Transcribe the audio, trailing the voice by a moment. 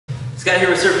Scott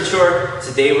here with Surf and Shore.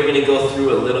 Today we're going to go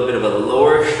through a little bit of a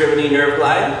lower extremity nerve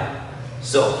glide.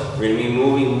 So we're going to be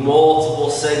moving multiple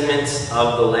segments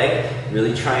of the leg,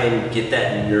 really try and get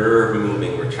that nerve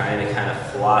moving. We're trying to kind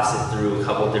of floss it through a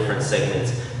couple different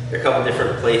segments. There are a couple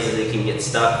different places it can get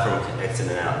stuck, from connecting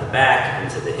it out the back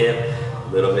into the hip, a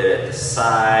little bit at the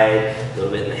side, a little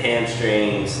bit in the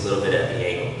hamstrings, a little bit at the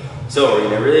ankle. So we're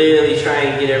going to really try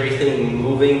and get everything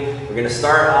moving. We're going to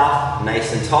start off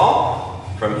nice and tall.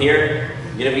 From here,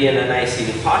 you're going to be in a nice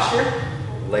seated posture.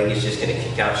 Leg is just going to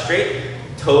kick out straight.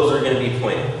 Toes are going to be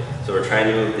pointed. So we're trying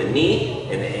to move the knee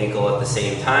and the ankle at the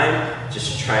same time,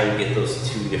 just to try and get those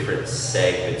two different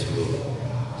segments moving.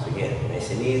 So again,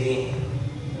 nice and easy.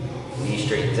 Knee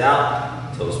straightens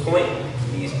out, toes point,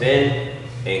 knees bend,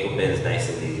 ankle bends nice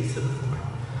and easy to the floor.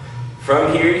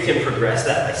 From here, you can progress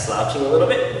that by slouching a little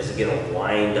bit. This is going to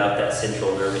wind up that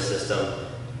central nervous system.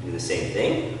 Do the same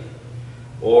thing.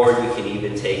 Or you can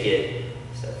even take it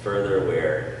a step further,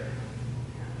 where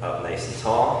up nice and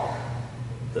tall,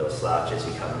 they'll slouch as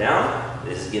you come down.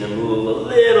 This is going to move a little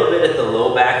bit at the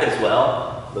low back as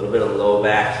well. A little bit of low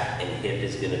back and hip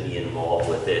is going to be involved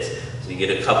with this. So you get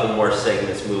a couple more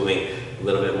segments moving, a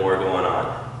little bit more going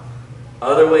on.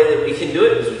 Other way that we can do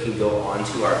it is we can go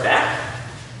onto our back,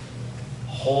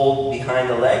 hold behind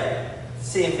the leg,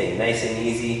 same thing, nice and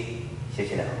easy,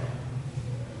 kicking out.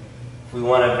 If we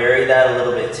want to vary that a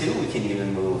little bit too, we can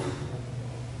even move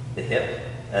the hip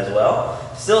as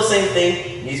well. Still same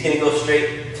thing, knees going to go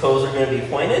straight, toes are going to be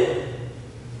pointed.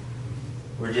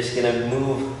 We're just going to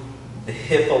move the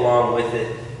hip along with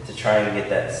it to try and get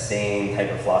that same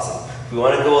type of flossing. If we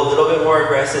want to go a little bit more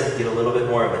aggressive, get a little bit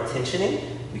more of a tensioning,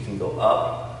 we can go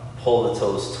up, pull the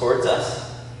toes towards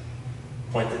us,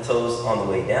 point the toes on the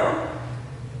way down,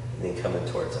 and then come in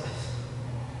towards us.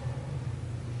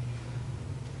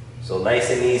 So nice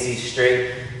and easy,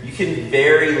 straight. You can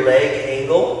vary leg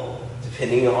angle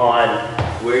depending on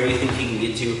where you think you can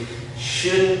get to.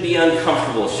 Shouldn't be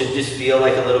uncomfortable, should just feel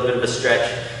like a little bit of a stretch.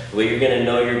 The way you're going to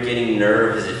know you're getting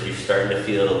nerve is if you're starting to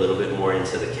feel it a little bit more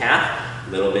into the calf,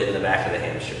 a little bit in the back of the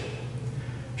hamstring.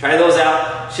 Try those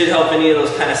out. Should help any of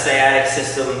those kind of sciatic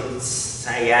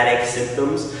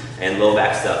symptoms and low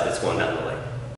back stuff that's going down the leg.